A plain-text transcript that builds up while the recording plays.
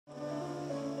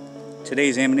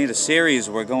Today's Amanita series,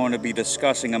 we're going to be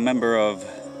discussing a member of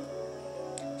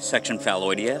section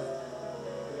Phalloidea,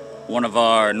 one of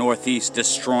our northeast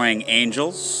destroying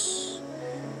angels.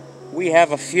 We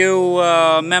have a few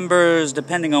members,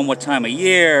 depending on what time of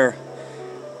year.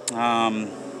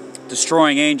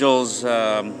 Destroying angels,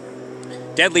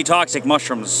 deadly toxic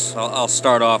mushrooms, I'll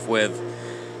start off with.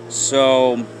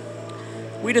 So,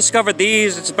 we discovered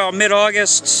these, it's about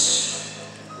mid-August.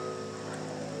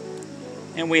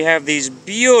 And we have these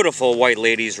beautiful white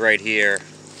ladies right here.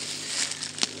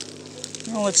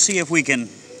 Well, let's see if we can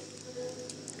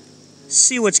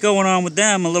see what's going on with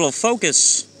them. A little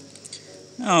focus.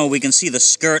 Oh, we can see the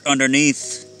skirt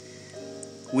underneath.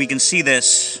 We can see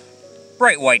this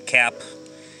bright white cap.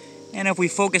 And if we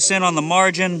focus in on the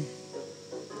margin,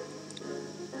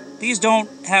 these don't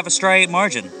have a striate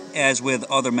margin, as with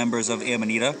other members of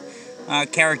Amanita.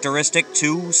 Characteristic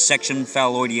to section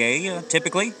Phalloidea,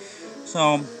 typically.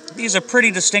 So, these are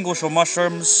pretty distinguishable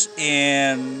mushrooms,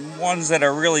 and ones that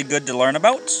are really good to learn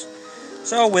about.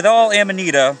 So, with all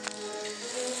Amanita,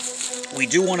 we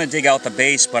do want to dig out the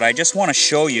base, but I just want to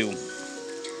show you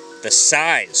the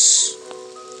size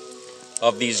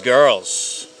of these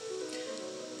girls.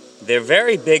 They're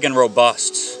very big and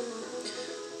robust.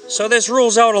 So this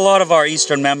rules out a lot of our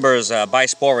eastern members.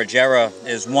 Bisporigera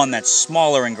is one that's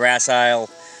smaller and gracile.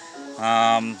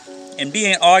 And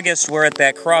being August, we're at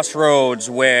that crossroads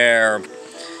where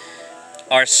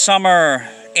our summer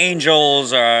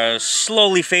angels are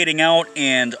slowly fading out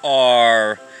and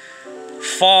our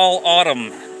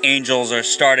fall-autumn angels are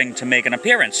starting to make an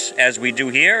appearance, as we do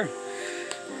here.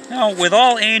 Now, with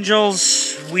all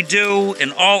angels, we do,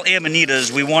 in all Amanitas,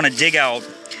 we want to dig out.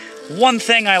 One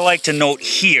thing I like to note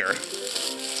here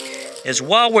is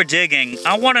while we're digging,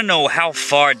 I want to know how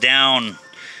far down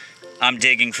I'm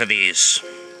digging for these.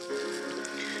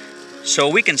 So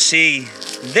we can see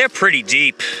they're pretty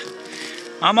deep.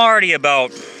 I'm already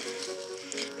about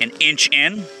an inch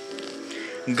in,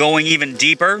 going even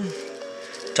deeper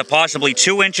to possibly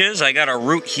 2 inches. I got a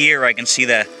root here I can see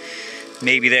that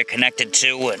maybe they're connected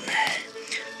to and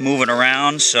moving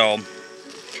around. So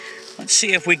let's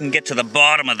see if we can get to the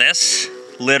bottom of this,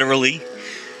 literally.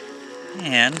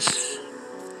 And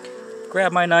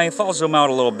grab my knife, I'll zoom out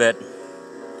a little bit.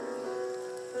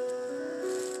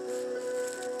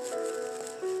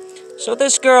 So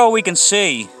this girl we can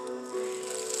see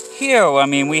here, I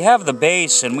mean, we have the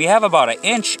base and we have about an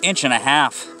inch and a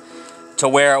half to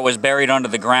where it was buried under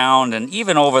the ground, and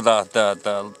even over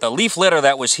the leaf litter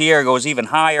that was here goes even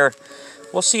higher.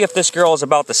 We'll see if this girl is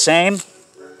about the same.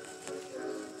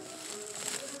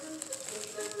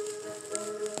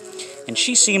 And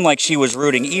she seemed like she was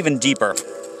rooting even deeper.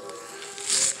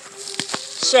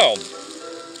 So,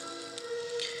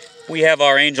 we have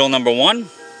our angel number 1.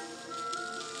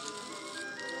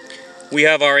 We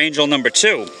have our angel number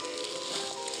 2.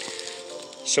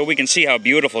 So we can see how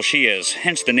beautiful she is,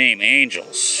 hence the name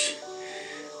Angels.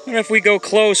 And if we go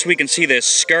close, we can see this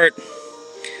skirt.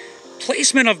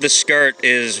 Placement of the skirt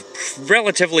is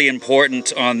relatively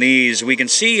important on these. We can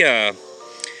see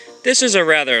this is a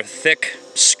rather thick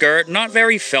skirt, not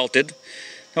very felted.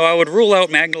 So I would rule out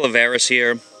Magnilovaris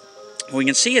here. We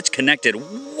can see it's connected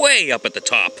way up at the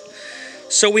top.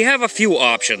 So we have a few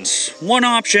options. One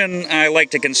option I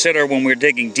like to consider when we're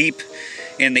digging deep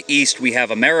in the east, we have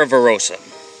amerivirosa.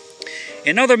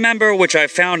 Another member which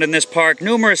I've found in this park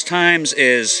numerous times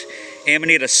is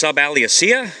Amanita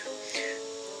suballiacea.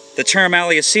 The term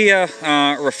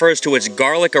alliacea refers to its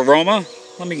garlic aroma.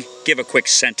 Let me give a quick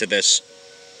scent to this.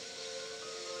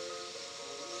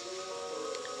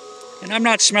 And I'm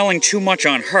not smelling too much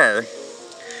on her.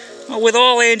 With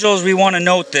all angels, we want to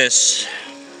note this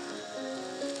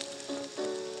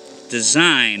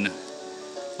design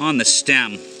on the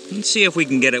stem. Let's see if we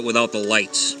can get it without the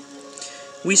lights.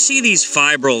 We see these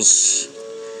fibrils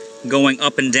going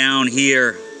up and down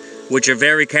here, which are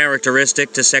very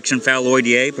characteristic to section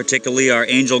Phalloidea, particularly our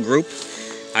angel group.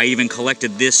 I even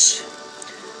collected this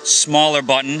smaller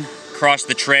button across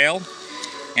the trail,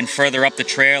 and further up the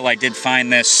trail I did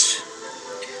find this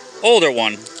older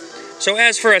one. So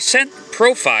as for a scent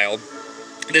profile,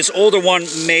 this older one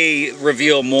may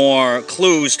reveal more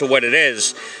clues to what it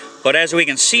is, but as we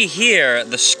can see here,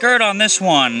 the skirt on this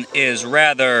one is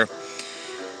rather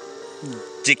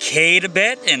decayed a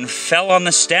bit and fell on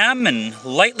the stem and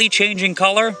lightly changing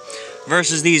color,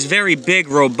 versus these very big,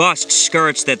 robust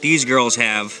skirts that these girls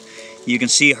have. You can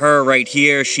see her right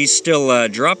here, she's still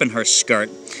dropping her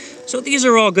skirt. So these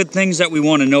are all good things that we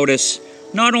want to notice.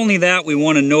 Not only that, we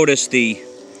want to notice the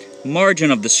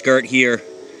margin of the skirt here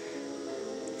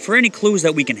for any clues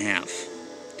that we can have.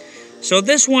 So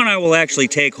this one I will actually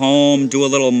take home, do a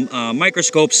little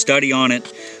microscope study on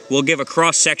it. We'll give a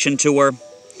cross-section to her.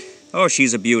 Oh,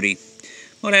 she's a beauty.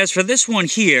 But as for this one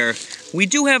here, we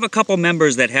do have a couple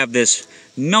members that have this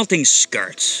melting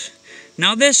skirts.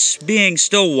 Now this being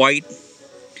still white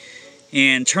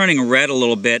and turning red a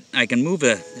little bit, I can move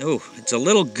the, oh, it's a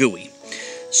little gooey.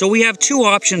 So we have two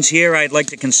options here I'd like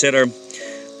to consider.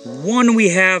 One we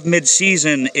have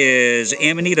mid-season is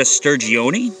Amanita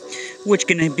sturgeoni, which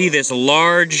can be this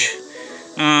large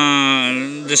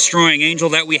destroying angel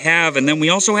that we have, and then we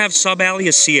also have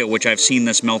Suballiacea, which I've seen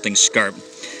this melting scarp.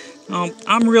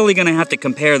 I'm really going to have to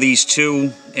compare these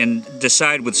two and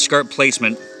decide with scarp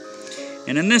placement.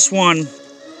 And in this one,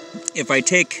 if I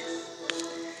take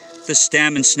the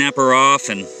stem and snap her off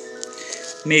and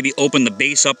maybe open the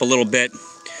base up a little bit,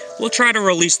 we'll try to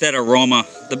release that aroma.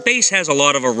 The base has a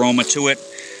lot of aroma to it,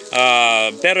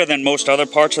 better than most other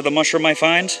parts of the mushroom I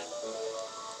find.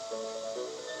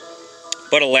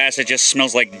 But alas, it just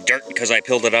smells like dirt because I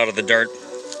peeled it out of the dirt.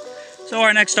 So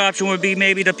our next option would be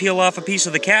maybe to peel off a piece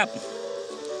of the cap,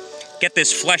 get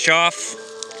this flesh off,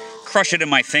 crush it in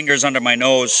my fingers under my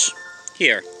nose.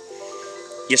 Here,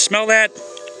 you smell that?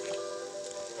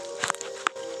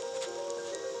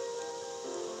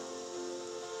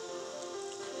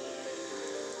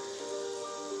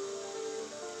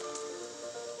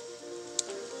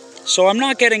 So I'm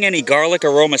not getting any garlic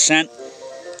aroma scent.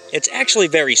 It's actually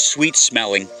very sweet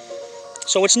smelling.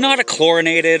 So it's not a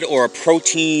chlorinated or a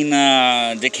protein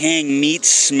decaying meat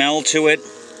smell to it.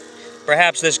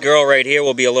 Perhaps this girl right here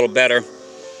will be a little better.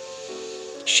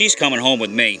 She's coming home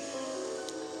with me.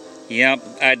 Yep,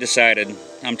 I decided.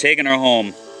 I'm taking her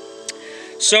home.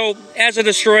 So, as a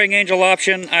destroying angel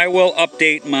option, I will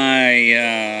update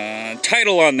my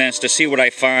title on this to see what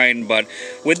I find, but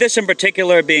with this in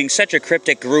particular being such a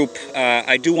cryptic group,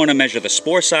 I do want to measure the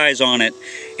spore size on it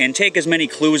and take as many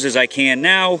clues as I can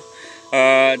now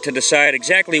to decide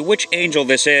exactly which angel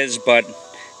this is, but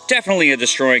definitely a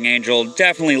destroying angel,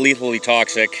 definitely lethally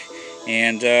toxic,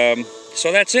 and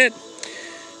so that's it.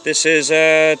 This is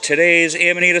today's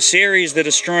Amanita series, the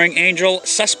destroying angel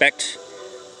suspect,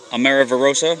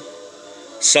 amerivirosa,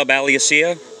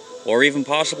 Suballiacea, or even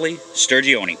possibly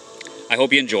sturgeoni. I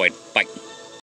hope you enjoyed. Bye.